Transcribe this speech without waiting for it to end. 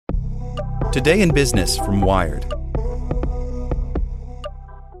Today in Business from Wired.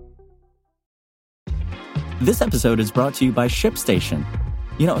 This episode is brought to you by ShipStation.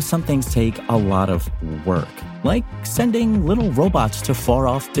 You know, some things take a lot of work, like sending little robots to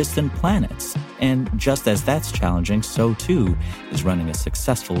far-off distant planets. And just as that's challenging, so too is running a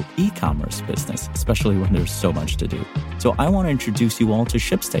successful e-commerce business, especially when there's so much to do. So I want to introduce you all to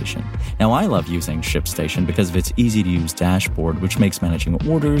ShipStation. Now, I love using ShipStation because of its easy-to-use dashboard, which makes managing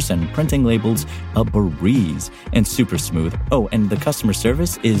orders and printing labels a breeze and super smooth. Oh, and the customer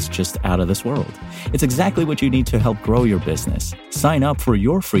service is just out of this world. It's exactly what you need to help grow your business. Sign up for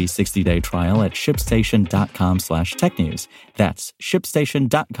your free 60-day trial at shipstation.com/technews. That's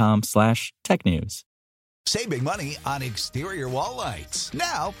shipstation.com/technews. Saving money on exterior wall lights.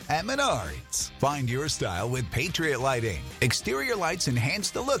 Now at Menards. Find your style with Patriot Lighting. Exterior lights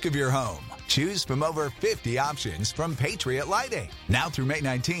enhance the look of your home. Choose from over 50 options from Patriot Lighting. Now through May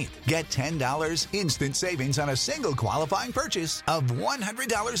 19th, get $10 instant savings on a single qualifying purchase of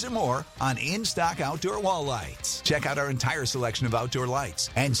 $100 or more on in-stock outdoor wall lights. Check out our entire selection of outdoor lights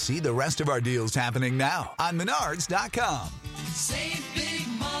and see the rest of our deals happening now on Menards.com. Save big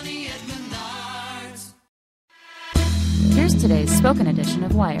money at Menards. Here's today's spoken edition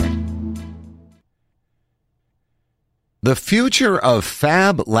of Wired. The Future of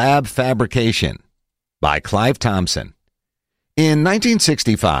Fab Lab Fabrication by Clive Thompson. In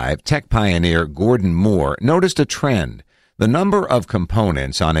 1965, tech pioneer Gordon Moore noticed a trend. The number of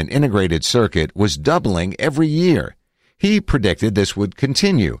components on an integrated circuit was doubling every year. He predicted this would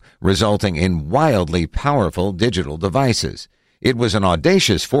continue, resulting in wildly powerful digital devices. It was an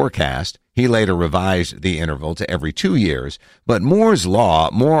audacious forecast. He later revised the interval to every 2 years, but Moore's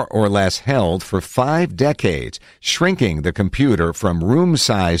law more or less held for 5 decades, shrinking the computer from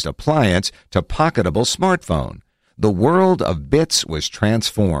room-sized appliance to pocketable smartphone. The world of bits was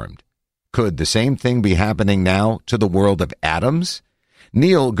transformed. Could the same thing be happening now to the world of atoms?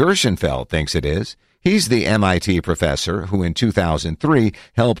 Neil Gershenfeld thinks it is. He's the MIT professor who in 2003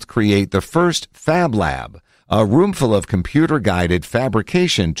 helped create the first Fab Lab, a room full of computer-guided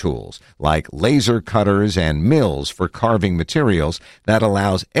fabrication tools like laser cutters and mills for carving materials that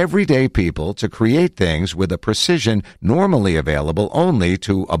allows everyday people to create things with a precision normally available only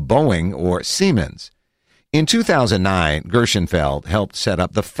to a Boeing or Siemens. In 2009, Gershenfeld helped set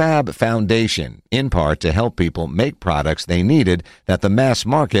up the Fab Foundation, in part to help people make products they needed that the mass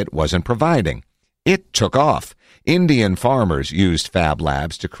market wasn't providing. It took off. Indian farmers used Fab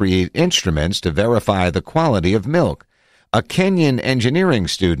Labs to create instruments to verify the quality of milk. A Kenyan engineering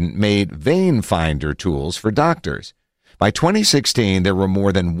student made vein finder tools for doctors. By 2016, there were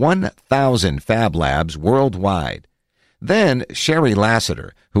more than 1,000 Fab Labs worldwide. Then Sherry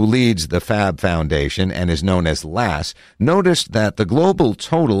Lassiter, who leads the Fab Foundation and is known as LASS, noticed that the global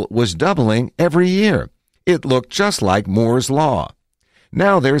total was doubling every year. It looked just like Moore's Law.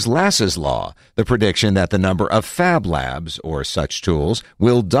 Now there's Lass's Law, the prediction that the number of Fab Labs, or such tools,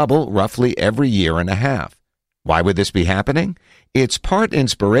 will double roughly every year and a half. Why would this be happening? It's part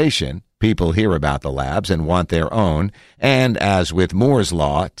inspiration. People hear about the labs and want their own, and as with Moore's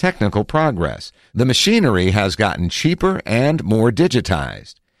Law, technical progress. The machinery has gotten cheaper and more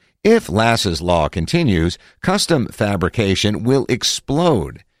digitized. If Lass's Law continues, custom fabrication will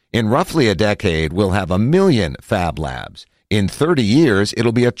explode. In roughly a decade, we'll have 1 million Fab Labs. In 30 years,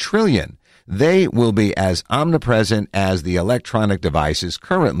 it'll be 1 trillion. They will be as omnipresent as the electronic devices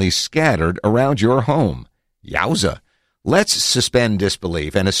currently scattered around your home. Yowza! Let's suspend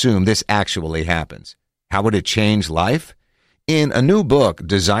disbelief and assume this actually happens. How would it change life? In a new book,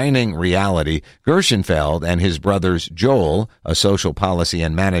 Designing Reality, Gershenfeld and his brothers Joel, a social policy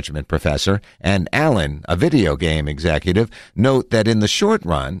and management professor, and Alan, a video game executive, note that in the short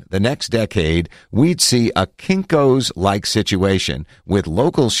run, the next decade, we'd see a Kinko's-like situation with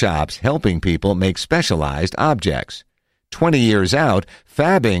local shops helping people make specialized objects. 20 years out,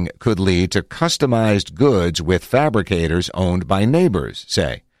 fabbing could lead to customized goods with fabricators owned by neighbors,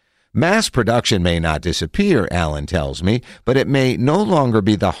 say. Mass production may not disappear, Allen tells me, but it may no longer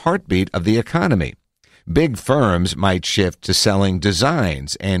be the heartbeat of the economy. Big firms might shift to selling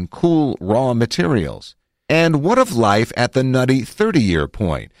designs and cool raw materials. And what of life at the nutty 30-year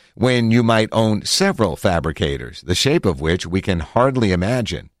point, when you might own several fabricators, the shape of which we can hardly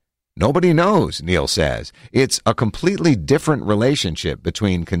imagine? Nobody knows, Neil says. It's a completely different relationship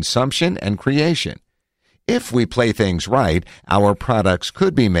between consumption and creation. If we play things right, our products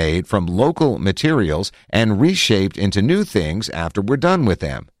could be made from local materials and reshaped into new things after we're done with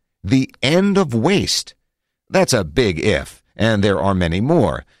them. The end of waste. That's a big if, and there are many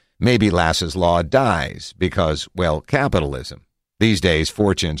more. Maybe Lass's Law dies because, well, capitalism. These days,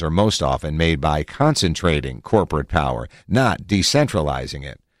 fortunes are most often made by concentrating corporate power, not decentralizing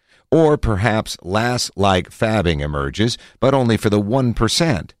it. Or perhaps lass-like fabbing emerges, but only for the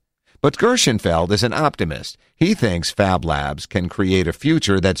 1%. But Gershenfeld is an optimist. He thinks Fab Labs can create a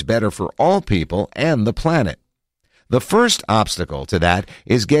future that's better for all people and the planet. The first obstacle to that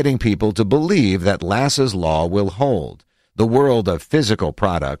is getting people to believe that Lass's law will hold. The world of physical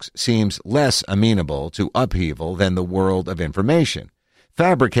products seems less amenable to upheaval than the world of information.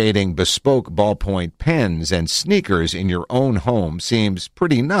 Fabricating bespoke ballpoint pens and sneakers in your own home seems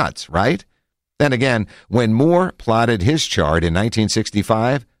pretty nuts, right? Then again, when Moore plotted his chart in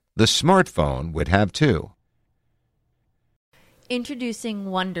 1965, the smartphone would have too. Introducing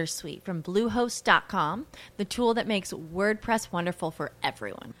Wondersuite from Bluehost.com, the tool that makes WordPress wonderful for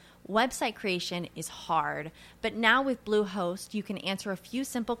everyone. Website creation is hard, but now with Bluehost, you can answer a few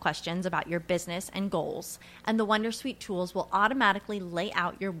simple questions about your business and goals, and the Wondersuite tools will automatically lay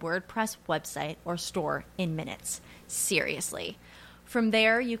out your WordPress website or store in minutes. Seriously. From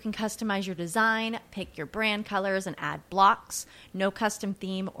there, you can customize your design, pick your brand colors, and add blocks. No custom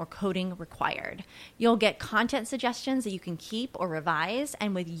theme or coding required. You'll get content suggestions that you can keep or revise,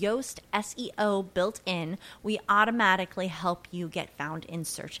 and with Yoast SEO built in, we automatically help you get found in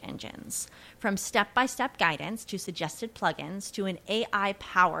search engines. From step-by-step guidance to suggested plugins to an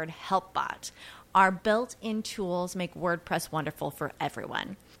AI-powered help bot, our built-in tools make WordPress wonderful for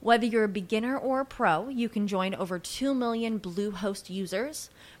everyone. Whether you're a beginner or a pro, you can join over 2 million Bluehost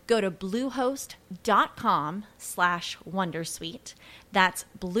users. Go to bluehost.com/wondersuite. That's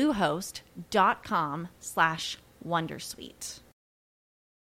bluehost.com/wondersuite.